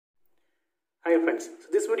Hi friends, so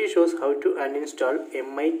this video shows how to uninstall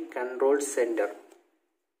MI Control Center.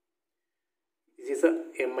 This is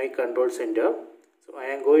a MI Control Center. So I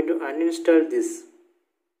am going to uninstall this.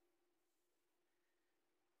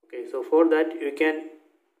 Okay, so for that you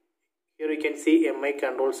can see MI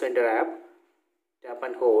Control Center app. Tap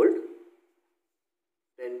and hold.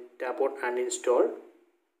 Then tap on uninstall.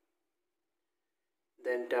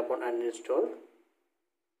 Then tap on uninstall.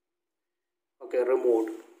 Okay,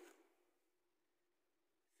 removed.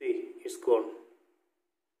 See, it's gone.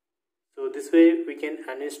 So this way we can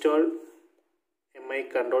uninstall MI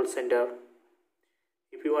Control Center.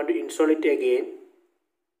 If you want to install it again,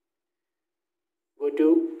 go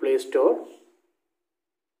to Play Store.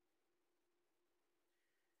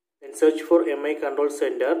 Then search for MI Control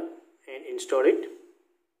Center and install it.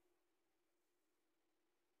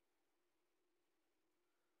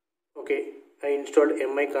 Okay, I installed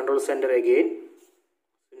MI Control Center again.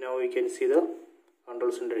 So now we can see the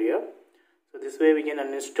control center here. So this way we can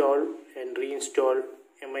uninstall and reinstall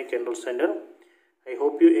MI Control Center. I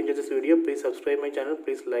hope you enjoyed this video. Please subscribe my channel.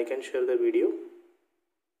 Please like and share the video.